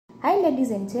Hi ladies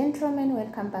and gentlemen,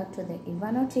 welcome back to the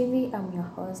Ivano TV. I'm your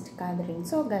host Catherine.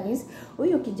 So guys,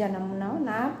 huyu kijana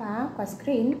mnaona hapa kwa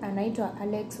screen anaitwa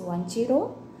Alex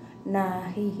Wanjiru na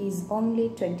he is only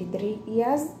 23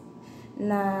 years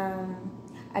na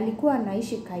alikuwa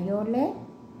anaishi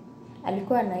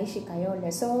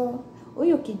Kayole. So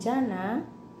huyu kijana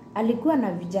alikuwa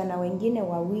na vijana wengine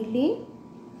wawili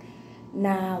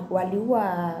na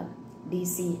waliua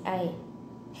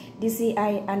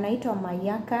DCI anaitwa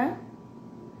Mayaka.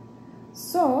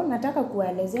 So nataka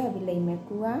kuwaelezea vile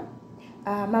imekuwa.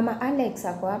 Mama Alex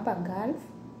ako hapa Gulf,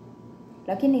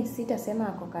 lakini sitasema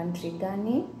ako country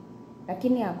gani,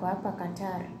 lakini ako hapa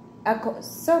Qatar.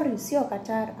 Sio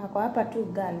Qatar, ako hapa tu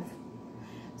Gulf.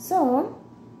 So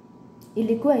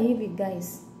ilikuwa hivi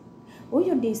guys.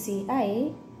 Huyu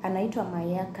DCI anaitwa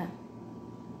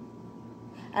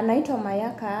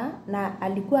Mayaka na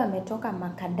alikuwa ametoka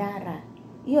Makadara.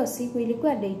 Hiyo siku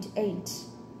ilikuwa date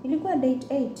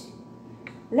 8.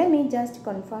 Let me just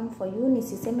confirm for you,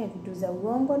 nisiseme vitu za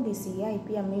uongo. DCI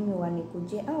pia mimi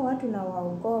wanikujie watu na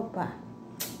waogopa.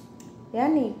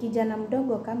 Yani kijana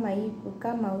mdogo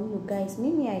kama huyu guys,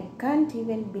 mimi I can't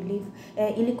even believe.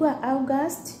 Ilikuwa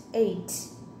August 8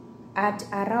 at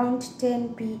around 10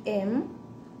 PM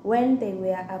when they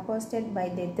were accosted by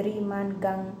the 3-man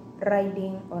gang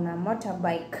riding on a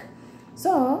motorbike.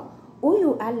 So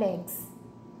huyu Alex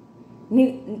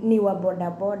ni wa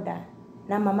boda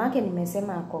na mamake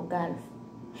nimesema ako Gulf.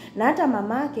 Na hata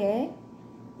mamake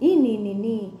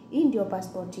hii ndio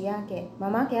passport yake.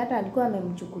 Mamake hata alikuwa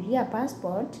amemchukulia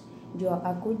passport ndio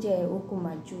akuje huku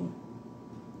majuu.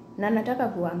 Na nataka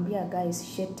kuambia guys,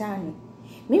 shetani.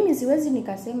 Mimi siwezi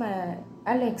nikasema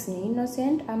Alex ni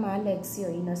innocent ama Alex sio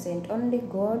innocent. Only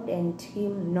God and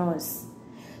him knows.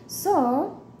 So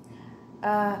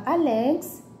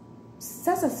Alex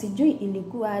sasa sijui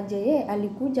ilikuwa aje. Yeye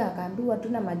alikuja akaambiwa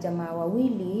tuna majamaa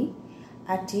wawili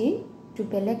ati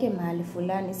tupeleke mahali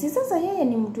fulani. Si sasa yeye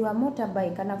ni mtu wa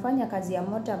motorbike, anafanya kazi ya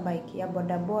motorbike ya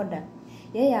bodaboda.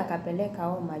 Yeye akapeleka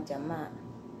hao majamaa.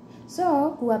 So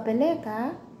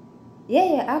kuwapeleka,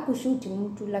 yeye hakushuti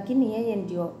mtu, lakini yeye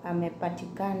ndio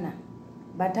amepatikana.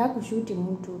 But hakushuti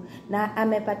mtu, na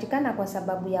amepatikana kwa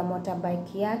sababu ya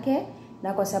motorbike yake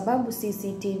na kwa sababu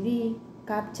CCTV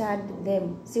captured them.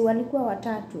 Si walikuwa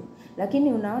watatu,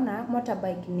 lakini unaona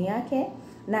motorbike ni yake.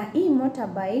 Na hii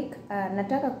motorbike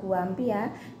nataka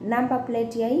kuambia number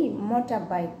plate ya hii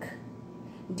motorbike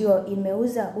ndio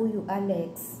imeuza huyu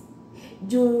Alex.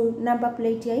 Juu number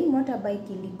plate ya hii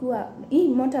motorbike ilikuwa,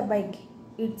 hii motorbike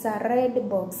it's a red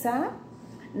Boxer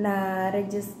na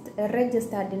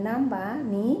registered number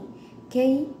ni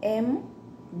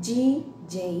KMGJ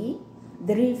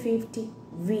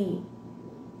 350V.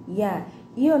 Yeah,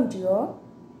 hiyo ndio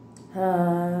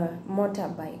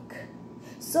motorbike.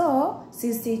 So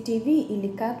CCTV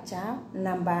ilicapture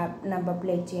number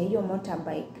plate ya hiyo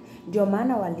motorbike. Ndio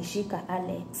maana walishika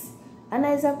Alex.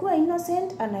 Anaweza kuwa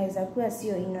innocent, anaweza kuwa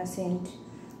sio innocent.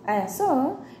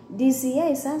 So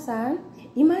DCI sasa,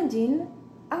 imagine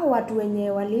watu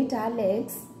wenye waliita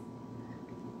Alex.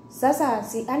 Sasa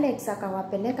si Alex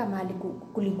akawapeleka mahali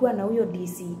kulikuwa na huyo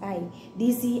DCI.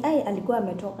 DCI alikuwa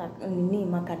ametoka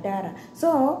Makadara.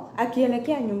 So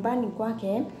akielekea nyumbani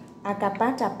kwake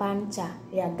akapata pancha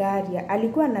ya gari.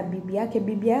 Alikuwa na bibi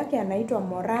yake anaitwa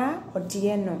Mora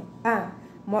Otieno.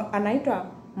 Anaitwa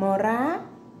Mora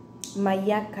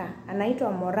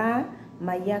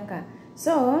Mayaka.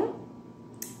 So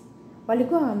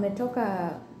walikuwa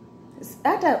wametoka,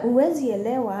 hata uwezi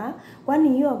elewa kwani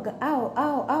hiyo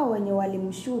wenye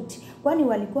walimshoot, kwani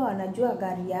walikuwa wanajua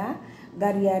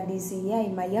gari ya DCI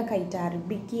Mayaka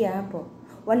itaharibikia hapo.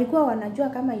 Walikuwa wanajua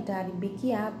kama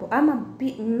itaharibikia hapo, ama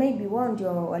maybe wao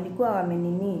ndio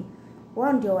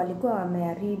walikuwa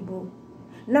wameharibu.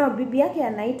 No, bibi yake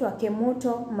anaitwa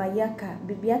Kemoto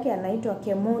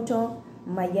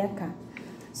Mayaka.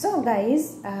 So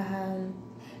guys,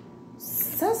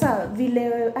 sasa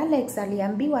vile Alex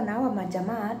aliambiwa na hawa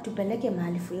majamaa tupeleke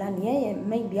mahali fulani, yeye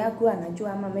maybe hakuwa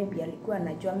anajua ama maybe alikuwa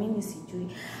anajua, mimi sijui.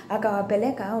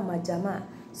 Akawapeleka hao majamaa.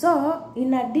 So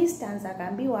in a distance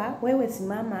akaambiwa wewe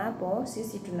simama hapo,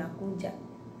 sisi tunakuja.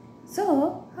 So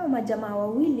hao majamaa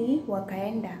wawili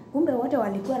wakaenda. Kumbe wote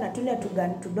walikuwa na tule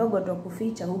tugani tudogo tu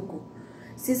kuficha huku.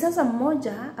 Si sasa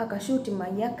mmoja akashuti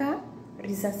Mayaka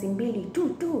risasi 2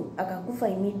 tu akakufa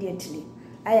immediately.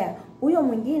 Huyo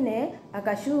mwingine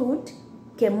akashoot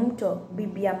Kemuto,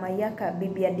 bibi ya Mayaka,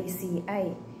 bibi ya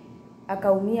DCI,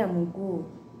 akaumia mguu.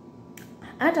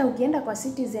 Hata ukienda kwa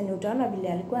Citizen utaona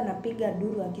vile alikuwa anapiga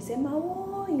duru akisema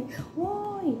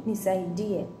woi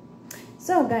nisaidie.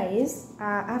 So guys,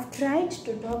 I've tried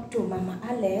to talk to Mama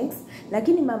Alex,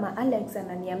 lakini Mama Alex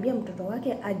ananiambia mtoto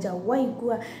wake hajawahi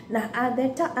kuwa na at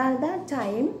that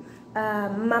time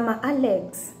Mama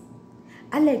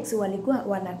Alex walikuwa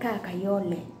wanakaa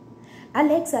Kayole.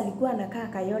 Alex alikuwa anakaa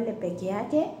Kayole peke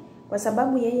yake kwa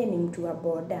sababu yeye ni mtu wa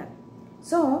boda.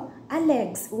 So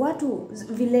Alex watu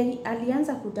vile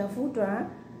alianza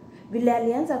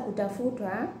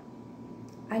kutafutwa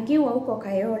akiwa huko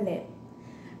Kayole,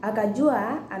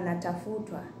 akajua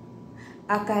anatafutwa,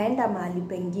 akaenda mahali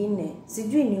pengine,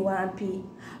 sijui ni wapi.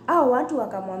 Au watu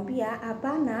wakamwambia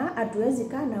hapana, hatuwezi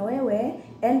kaa na wewe,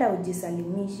 enda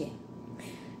ujisalimishe.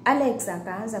 Alex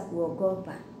akaanza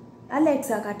kuogopa.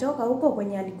 Alex akatoka huko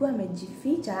kwenye alikuwa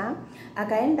amejificha,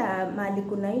 akaenda mahali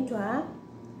kunaitwa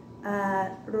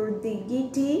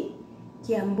Rudhigiti,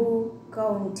 Kiambu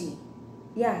County.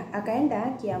 Akaenda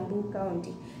Kiambu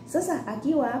County. Sasa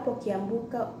akiwa hapo Kiambu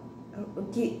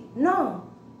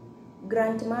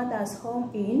grandmother's home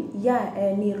in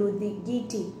ni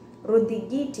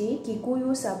Rudhigiti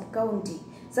Kikuyu sub county.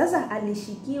 Sasa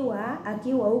alishikiwa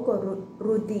akiwa huko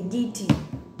Rudhigiti.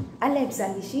 Alex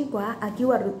alishikwa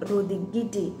akiwa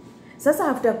Rudhigiti. Sasa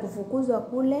after kufukuzwa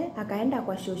kule, akaenda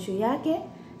kwa shosho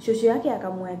yake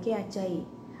akamwekea chai.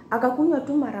 Akakunywa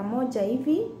tu mara moja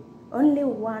hivi, only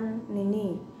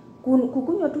one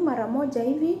kukunywa tu mara moja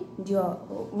hivi ndio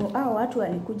hao watu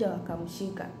walikuja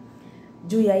wakamshika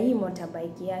juu ya hii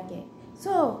motorbike yake.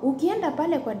 So ukienda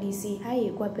pale kwa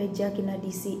DCI, kwa page yake na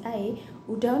DCI,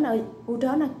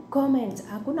 utaona comments,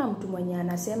 hakuna mtu mwenye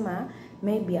anasema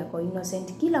maybe ako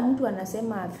innocent. Kila mtu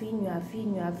anasema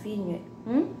afinywe.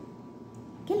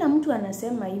 Kila mtu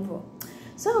anasema hivyo.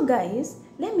 So guys,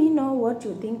 let me know what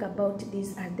you think about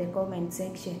this at the comment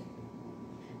section.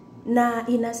 Na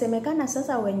inasemekana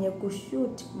sasa wenye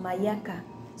kushoot Mayaka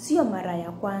sio mara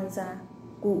ya kwanza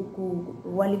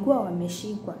walikuwa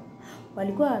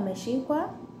wameshikwa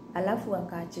alafu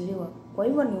wakaachiliwa. Kwa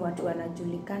hivyo ni watu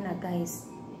wanajulikana guys.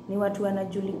 Ni watu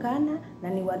wanajulikana na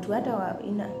ni watu hata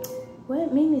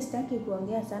mimi sitaki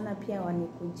kuongea sana pia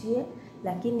wanikujie,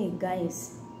 lakini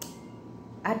guys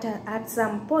at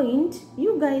some point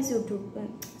you guys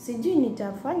sijui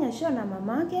nitafanya show na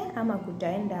mamake ama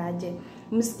kutaenda aje,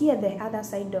 msikie the other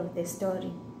side of the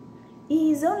story. He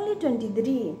is only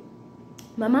 23.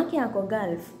 Mamake ako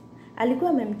Gulf. Alikuwa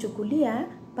amemchukulia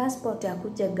passport ya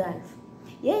kuja Gulf.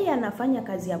 Yeye anafanya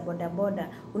kazi ya bodaboda.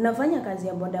 Unafanya kazi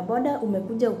ya bodaboda,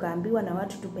 umekuja ukaambiwa na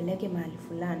watu tupeleke mahali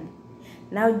fulani.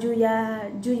 Na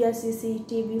juu ya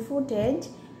CCTV footage,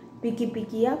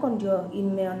 pikipiki yako ndio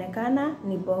imeonekana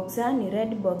ni Boxer, ni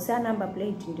red Boxer, number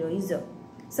plate ndio hizo.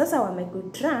 Sasa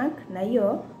wamekutrack na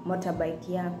hiyo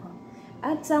motorbike yako.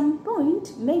 At some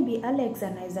point, maybe Alex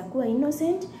anaweza kuwa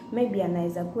innocent, maybe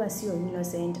anaweza kuwa sio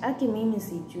innocent. Aki mimi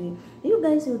sijui. You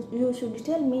guys, you should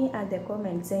tell me at the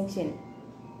comment section.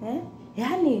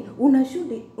 Yani,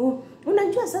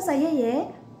 unajua sasa yeye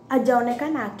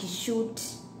hajaonekana akishoot.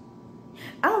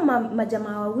 Au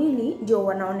majamaa wawili ndio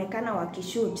wanaonekana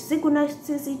wakishoot. Si kuna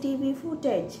CCTV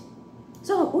footage.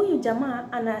 So huyu jamaa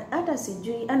hata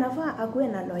sijui anafaa akuwe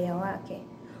na lawyer wake.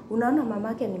 Unaona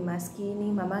mamake ni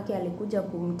maskini, mamake alikuja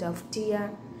kumtafutia,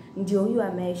 ndio huyu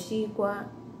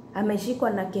ameshikwa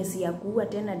na kesi ya kuua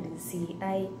tena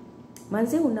DCI.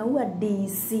 Manze unaua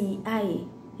DCI,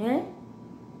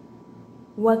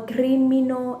 wa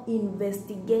criminal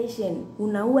investigation,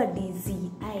 unaua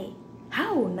DCI.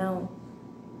 How now?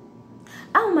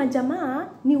 Au majamaa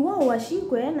ni wao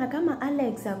washikwe, na kama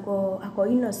Alex ako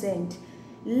innocent,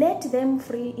 let them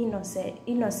free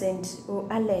innocent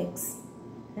Alex.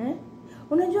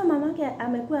 Unajua mamake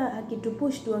amekuwa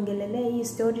akitupush tuongelelee hii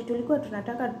story, tulikuwa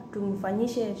tunataka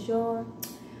tumfanyishe show.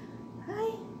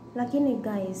 Lakini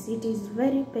guys, it is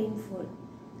very painful.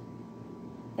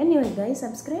 Anyway guys,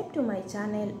 subscribe to my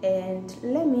channel and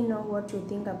let me know what you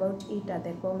think about it at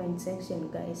the comment section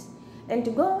guys.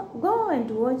 And go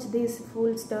and watch this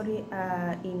full story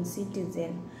in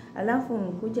Citizen. Alafu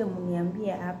mkuje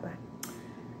mniambie hapa,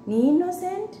 ni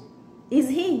innocent? Is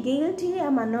he guilty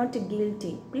or not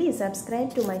guilty? Please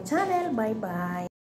subscribe to my channel. Bye bye.